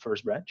step in the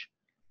first branch.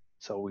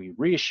 So we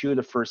reissue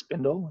the first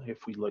spindle.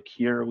 If we look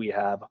here, we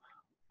have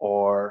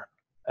our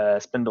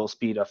spindle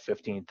speed of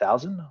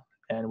 15,000,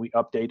 and we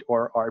update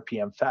our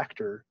RPM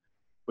factor,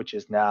 which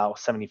is now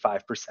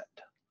 75%.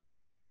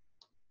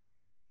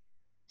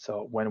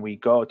 So when we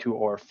go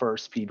to our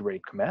first feed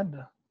rate command,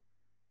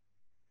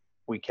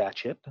 we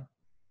catch it.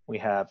 We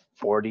have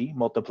 40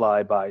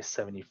 multiplied by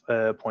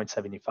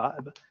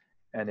 0.75.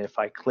 And if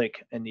I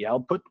click in the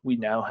output, we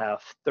now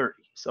have 30.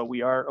 So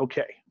we are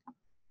okay.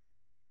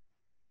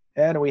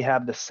 And we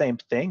have the same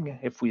thing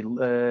if we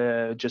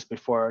just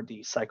before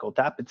the cycle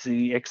tap. It's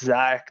the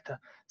exact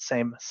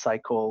same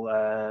cycle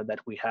that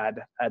we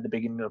had at the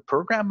beginning of the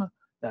program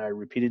that I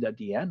repeated at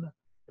the end.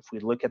 If we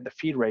look at the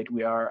feed rate,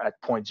 we are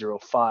at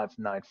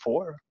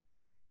 0.0594.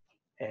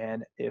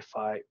 And if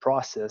I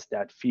process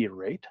that feed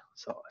rate,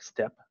 so a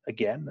step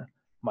again,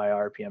 my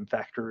RPM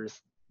factor is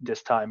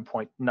this time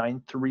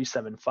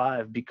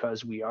 0.9375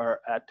 because we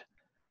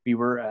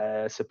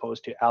were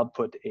supposed to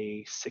output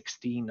a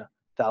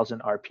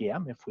 16,000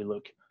 RPM if we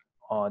look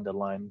on the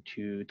line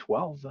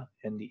 212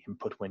 in the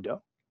input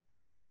window.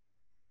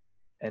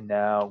 And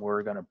now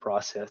we're going to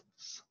process,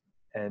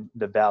 and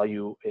the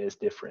value is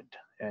different.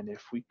 And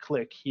if we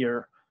click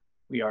here,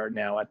 we are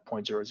now at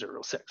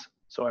 0.006.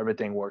 So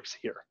everything works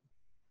here.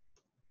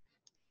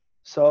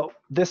 So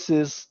this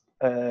is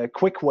a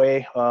quick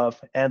way of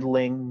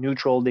handling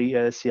neutral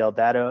CL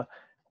data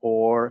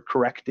or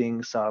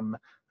correcting some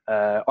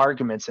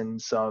arguments in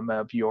some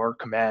of your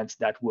commands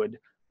that would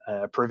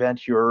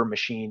prevent your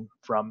machine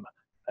from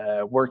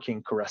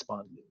working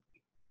correspondingly.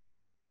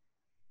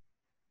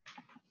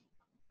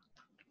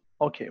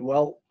 Okay,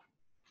 well,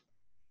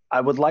 I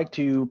would like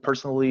to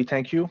personally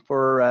thank you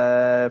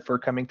for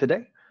coming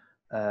today.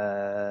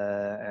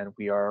 And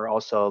we are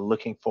also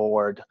looking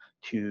forward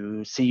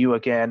to see you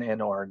again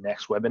in our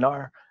next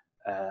webinar.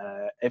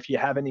 If you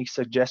have any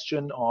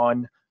suggestion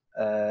on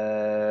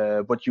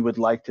what you would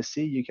like to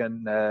see, you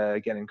can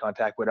get in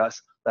contact with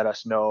us. Let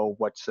us know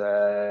what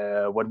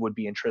would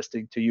be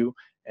interesting to you,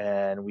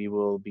 and we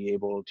will be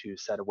able to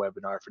set a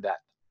webinar for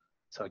that.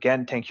 So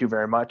again, thank you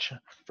very much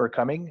for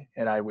coming,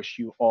 and I wish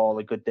you all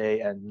a good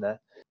day, and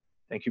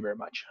thank you very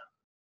much.